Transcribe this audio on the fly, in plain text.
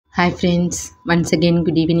Hi friends, once again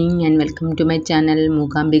good evening and welcome to my channel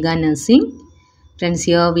Mookambika Nursing. Friends,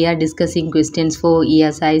 here we are discussing questions for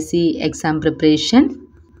ESIC exam preparation.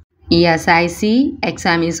 ESIC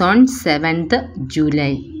exam is on 7th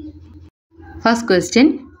July. First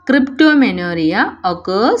question, Cryptomeria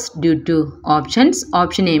occurs due to options.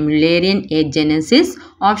 Option A, Mullerian agenesis.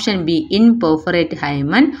 Option B, imperforate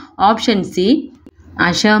hymen. Option C,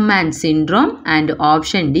 Asherman syndrome. And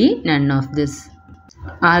option D, none of this.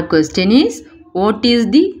 Our question is, what is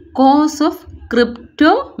the cause of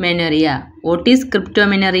cryptomeria? What is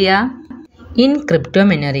cryptomeria? In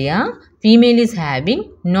cryptomeria, female is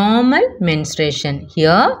having normal menstruation.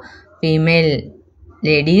 Here, female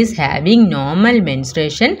lady is having normal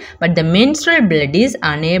menstruation, but the menstrual blood is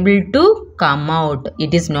unable to come out.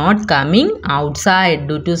 It is not coming outside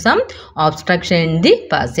due to some obstruction in the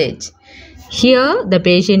passage. Here, the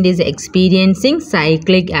patient is experiencing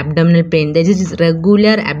cyclic abdominal pain. This is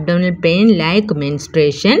regular abdominal pain like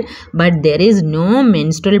menstruation, but there is no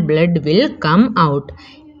menstrual blood will come out.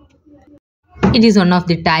 It is one of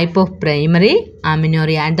the type of primary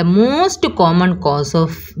amenorrhea, and the most common cause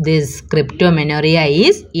of this cryptomeria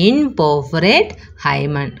is imperforate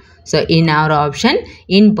hymen. So, in our option,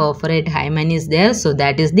 imperforate hymen is there. So,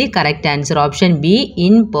 that is the correct answer. Option B,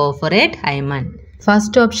 imperforate hymen.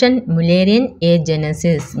 First option, Mullerian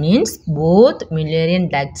agenesis, means both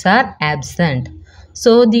Mullerian ducts are absent.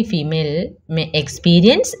 So, the female may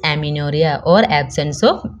experience amenorrhea or absence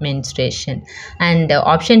of menstruation. And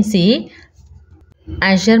option C,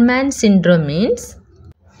 Asherman syndrome, means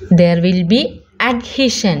there will be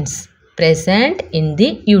adhesions present in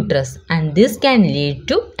the uterus and this can lead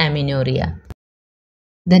to amenorrhea.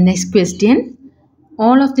 The next question.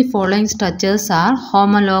 All of the following structures are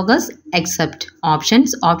homologous except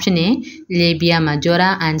options. Option A, labia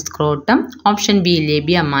majora and scrotum. Option B,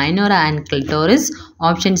 labia minora and clitoris.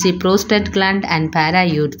 Option C, prostate gland and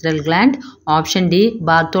paraurethral gland. Option D,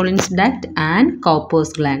 Bartholin's duct and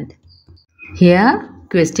Cowper's gland. Here,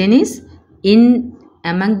 question is, in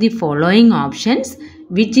among the following options,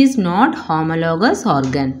 which is not homologous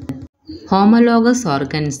organ? Homologous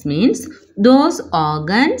organs means those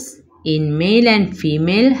organs in male and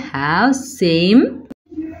female have same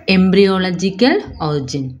embryological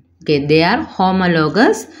origin. Okay, they are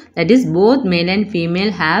homologous. That is, both male and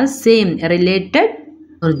female have same related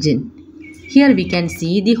origin. Here we can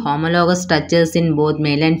see the homologous structures in both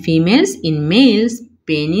male and females. In males,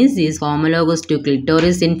 penis is homologous to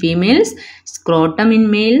clitoris. In females, scrotum in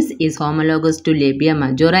males is homologous to labia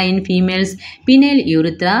majora in females. Penile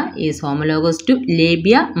urethra is homologous to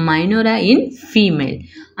labia minora in female.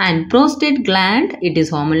 And prostate gland, it is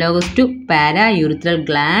homologous to paraurethral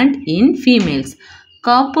gland in females.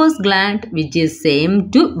 Cowper's gland, which is same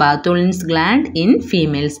to Bartholin's gland in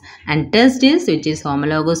females. And testis, which is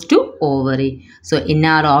homologous to ovary. So, in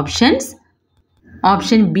our options,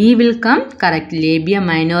 option B will come correct, labia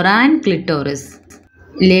minora and clitoris.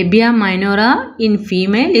 Labia minora in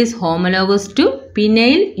female is homologous to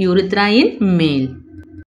penile urethra in male.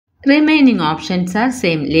 Remaining options are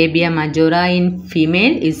same. Labia majora in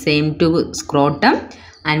female is same to scrotum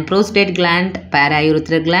and prostate gland,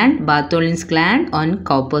 paraurethral gland, Bartholin's gland and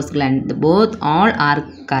Cowper's gland. Both all are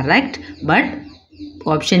correct, but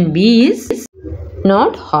option B is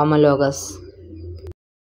not homologous.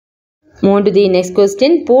 Move on to the next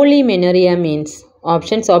question. Polymenorrhea means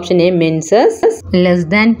options. Option A, menses less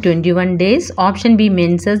than 21 days. Option B,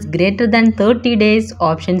 menses greater than 30 days.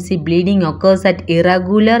 Option C, bleeding occurs at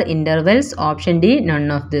irregular intervals. Option D,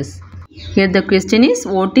 none of this. Here the question is,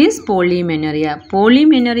 what is polymenorrhea?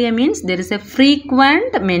 Polymenorrhea means there is a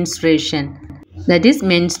frequent menstruation. That is,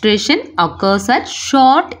 menstruation occurs at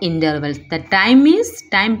short intervals. The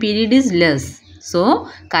time period is less. So,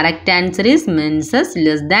 correct answer is menses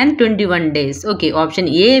less than 21 days. Okay, option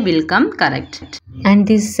A will come correct. And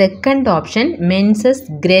the second option, menses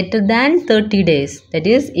greater than 30 days. That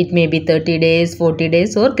is, it may be 30 days, 40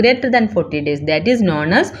 days or greater than 40 days. That is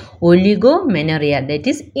known as oligomenorrhea. That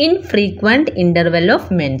is infrequent interval of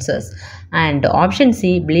menses. And option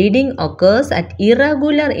C, bleeding occurs at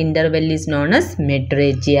irregular interval is known as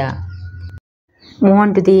metrorrhagia. Move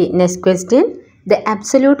on to the next question. The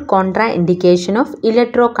absolute contraindication of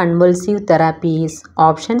electroconvulsive therapy is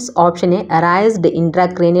options. Option A, raised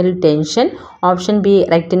intracranial tension. Option B,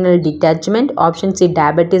 retinal detachment. Option C,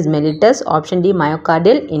 diabetes mellitus. Option D,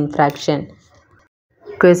 myocardial infarction.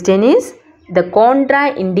 Question is, the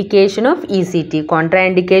contraindication of ECT.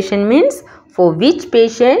 Contraindication means for which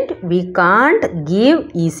patient we can't give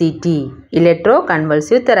ECT,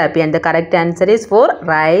 electroconvulsive therapy, and the correct answer is for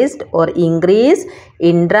raised or increased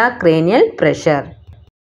intracranial pressure.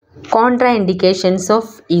 Contraindications of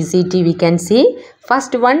ECT we can see.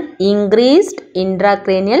 First one, increased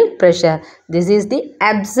intracranial pressure. This is the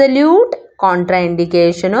absolute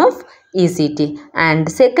contraindication of ECT.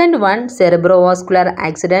 And second one, cerebrovascular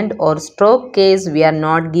accident or stroke case we are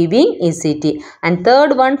not giving ECT. And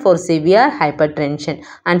third one, for severe hypertension.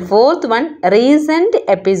 And fourth one, recent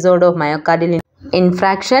episode of myocardial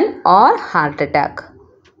infarction or heart attack.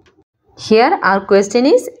 Here our question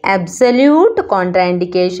is absolute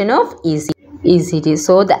contraindication of ECT.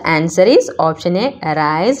 So the answer is option A,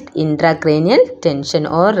 raised intracranial tension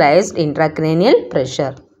or raised intracranial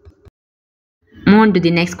pressure. Move on to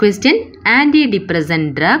the next question.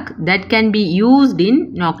 Antidepressant drug that can be used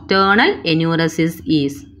in nocturnal enuresis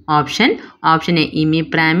is option A,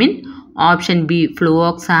 imipramine, option B,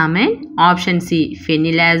 fluoxamine, option C,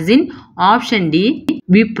 phenylazine, option D,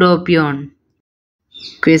 bupropion.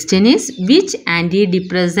 Question is, which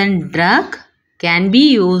antidepressant drug can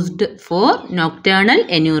be used for nocturnal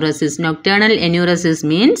enuresis? Nocturnal enuresis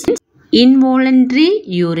means involuntary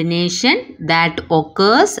urination that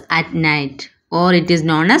occurs at night, or it is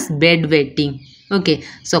known as bedwetting. Okay,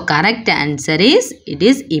 so correct answer is, it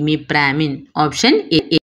is imipramine, option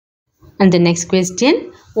A. And the next question,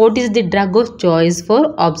 what is the drug of choice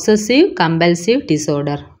for obsessive compulsive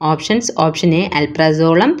disorder? Options, option A,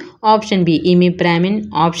 alprazolam, option B, imipramine,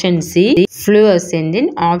 option C,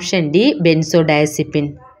 fluoxetine, option D,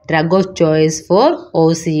 benzodiazepine. Drug of choice for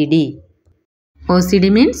OCD.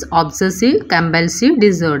 OCD means obsessive compulsive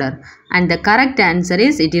disorder. And the correct answer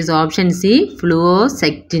is, it is option C,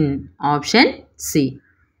 fluoxetine, option C.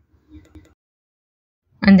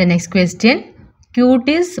 And the next question,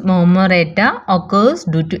 cutis marmorata occurs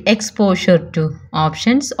due to exposure to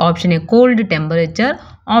options, option A, cold temperature,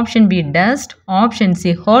 option B, dust, option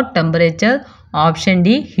C, hot temperature, option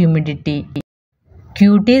D, humidity.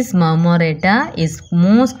 Cutis marmorata is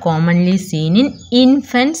most commonly seen in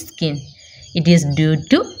infant skin. It is due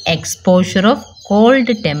to exposure of cold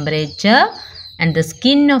temperature and the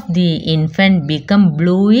skin of the infant become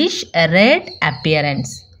bluish red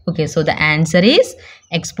appearance. Okay, so the answer is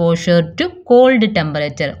exposure to cold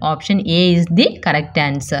temperature. Option A is the correct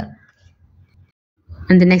answer.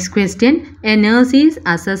 And the next question, a nurse is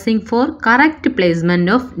assessing for correct placement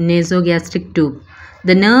of nasogastric tube.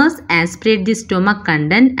 The nurse aspirates the stomach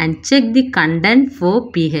content and check the content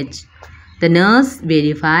for pH. The nurse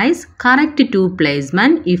verifies correct tube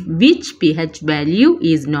placement if which pH value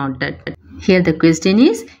is noted. Here the question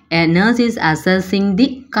is, a nurse is assessing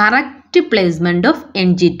the correct placement of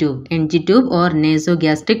NG tube or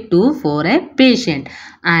nasogastric tube for a patient,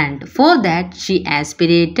 and for that she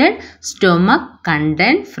aspirated stomach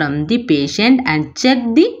content from the patient and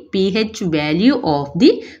checked the pH value of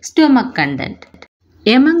the stomach content.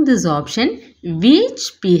 Among this option,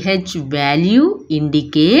 which pH value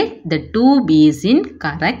indicate the tube is in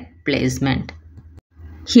correct placement?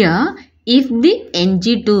 Here, if the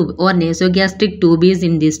NG tube or nasogastric tube is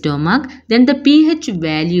in the stomach, then the pH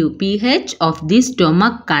of the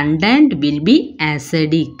stomach content will be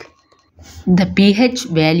acidic. The pH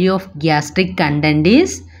value of gastric content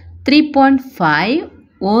is 3.5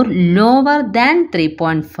 or lower than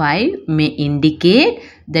 3.5 may indicate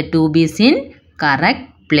the tube is in correct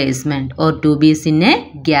placement or tube is in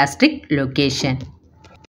a gastric location.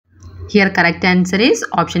 Here correct answer is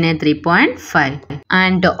option A, 3.5.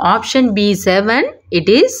 And option B, 7, it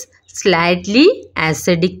is slightly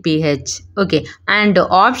acidic pH. Okay, and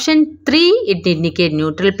option 3, it indicate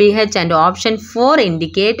neutral pH, and option 4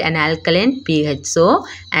 indicate an alkaline pH. So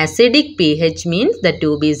acidic pH means the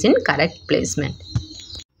tube is in correct placement.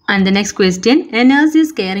 And the next question, a nurse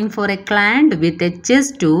is caring for a client with a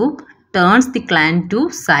chest tube, turns the client to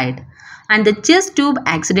side, and the chest tube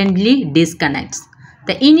accidentally disconnects.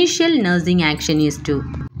 The initial nursing action is to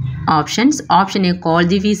options, option A, call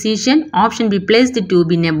the physician, option B, place the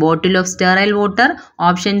tube in a bottle of sterile water,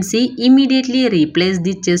 option C, immediately replace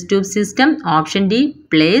the chest tube system, option D,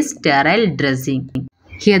 place sterile dressing.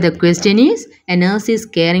 Here the question is, a nurse is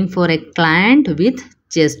caring for a client with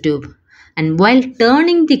chest tube, and while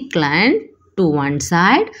turning the client to one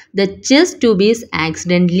side, the chest tube is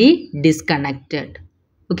accidentally disconnected.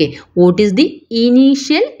 Okay, what is the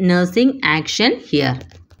initial nursing action here?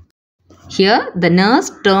 Here the nurse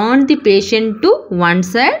turned the patient to one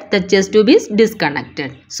side, the chest tube is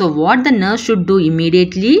disconnected. So what the nurse should do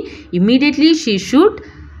immediately? Immediately she should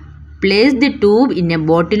place the tube in a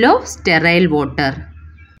bottle of sterile water.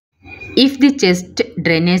 If the chest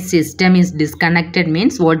drainage system is disconnected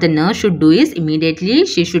means what the nurse should do is immediately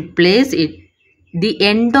she should place the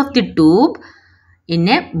end of the tube in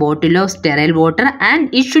a bottle of sterile water,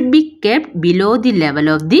 and it should be kept below the level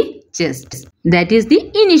of the chest. That is the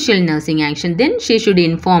initial nursing action. Then she should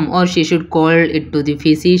inform or she should call it to the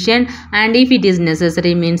physician, and if it is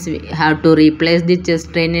necessary means we have to replace the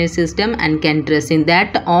chest drainage system and can dressing.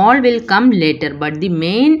 That all will come later, but the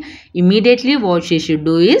main immediately what she should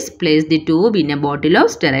do is place the tube in a bottle of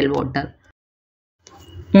sterile water.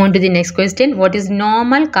 On to the next question. What is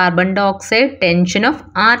normal carbon dioxide tension of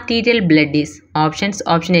arterial blood is? Options.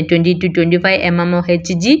 Option A 20 to 25 mm of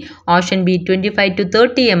Hg. Option B 25 to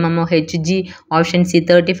 30 mm of Hg. Option C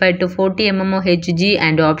 35 to 40 mm of Hg.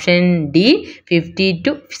 And option D 50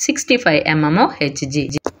 to 65 mm of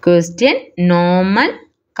Hg. Question. Normal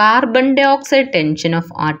carbon dioxide tension of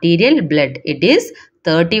arterial blood. It is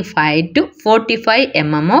 35 to 45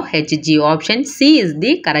 mm of Hg. Option C is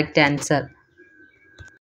the correct answer.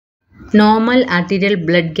 Normal arterial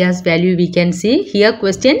blood gas value we can see here.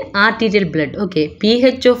 Question arterial blood. Okay,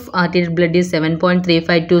 pH of arterial blood is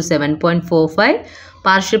 7.35 to 7.45.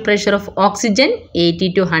 Partial pressure of oxygen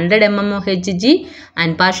 80 to 100 mm of Hg,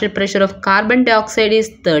 and partial pressure of carbon dioxide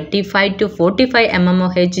is 35 to 45 mm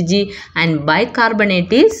of Hg, and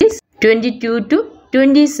bicarbonate is 22 to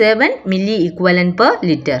 27 milli equivalent per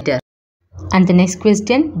liter. And the next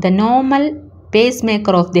question, the normal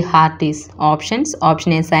pacemaker of the heart is? Options.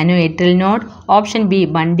 Option A sinoatrial node. Option B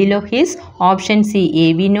bundle of His. Option C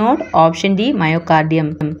AV node. Option D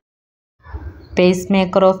myocardium.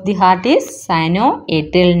 Pacemaker of the heart is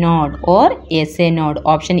sinoatrial node or SA node.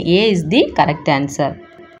 Option A is the correct answer.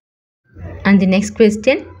 And the next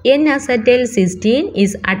question, N-acetylcysteine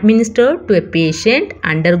is administered to a patient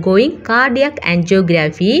undergoing cardiac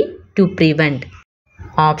angiography to prevent.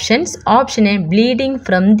 Options. Option A bleeding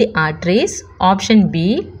from the arteries. Option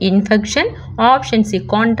B infection. Option C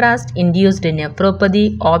contrast induced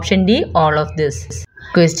nephropathy. Option D all of this.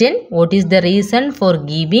 Question, what is the reason for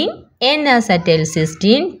giving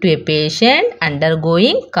N-acetylcysteine to a patient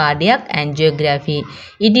undergoing cardiac angiography?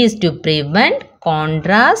 It is to prevent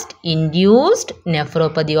contrast induced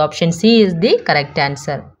nephropathy. Option C is the correct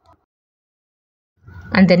answer.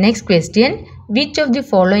 And the next question, which of the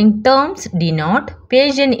following terms denote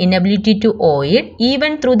patient inability to OID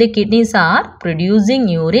even though the kidneys are producing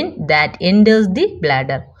urine that enters the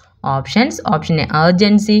bladder? Options. Option A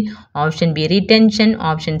urgency. Option B retention.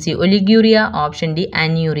 Option C oliguria. Option D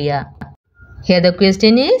anuria. Here the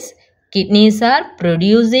question is, kidneys are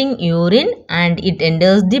producing urine and it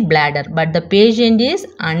enters the bladder, but the patient is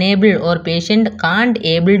unable or patient can't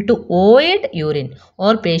able to OID urine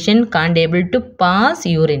or patient can't able to pass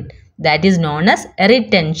urine. That is known as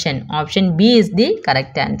retention. Option B is the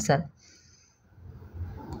correct answer.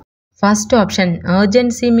 First option,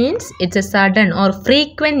 urgency means it's a sudden or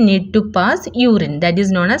frequent need to pass urine. That is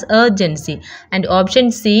known as urgency. And option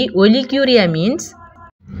C, oliguria means,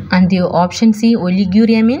 and the option C,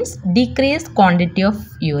 oliguria means decreased quantity of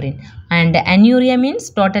urine. And anuria means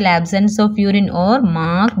total absence of urine or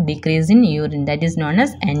marked decrease in urine. That is known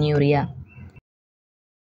as anuria.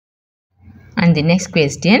 And the next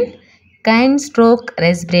question, kind stroke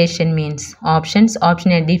respiration means? Options.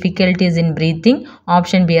 Option A difficulties in breathing.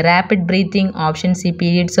 Option B rapid breathing. Option C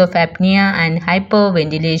periods of apnea and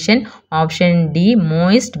hyperventilation. Option D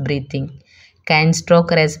moist breathing. Kind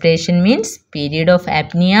stroke respiration means period of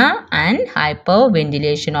apnea and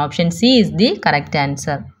hyperventilation. Option C is the correct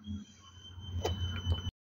answer.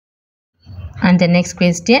 And the next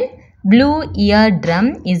question, blue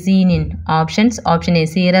eardrum is seen in? Options. Option A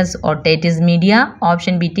serous otitis media.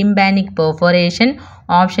 Option B tympanic perforation.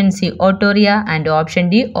 Option C otorrhea. And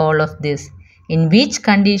option D all of this. In which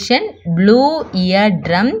condition blue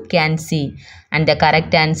eardrum can see? And the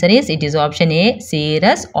correct answer is, it is option A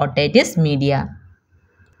serous otitis media.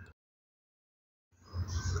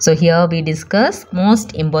 So here we discuss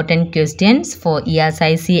most important questions for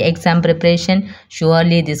ESIC exam preparation.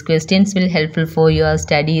 Surely these questions will helpful for your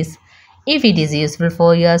studies. If it is useful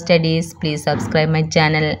for your studies, please subscribe my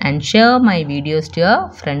channel and share my videos to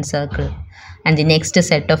your friend circle. And the next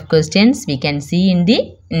set of questions we can see in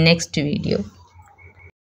the next video.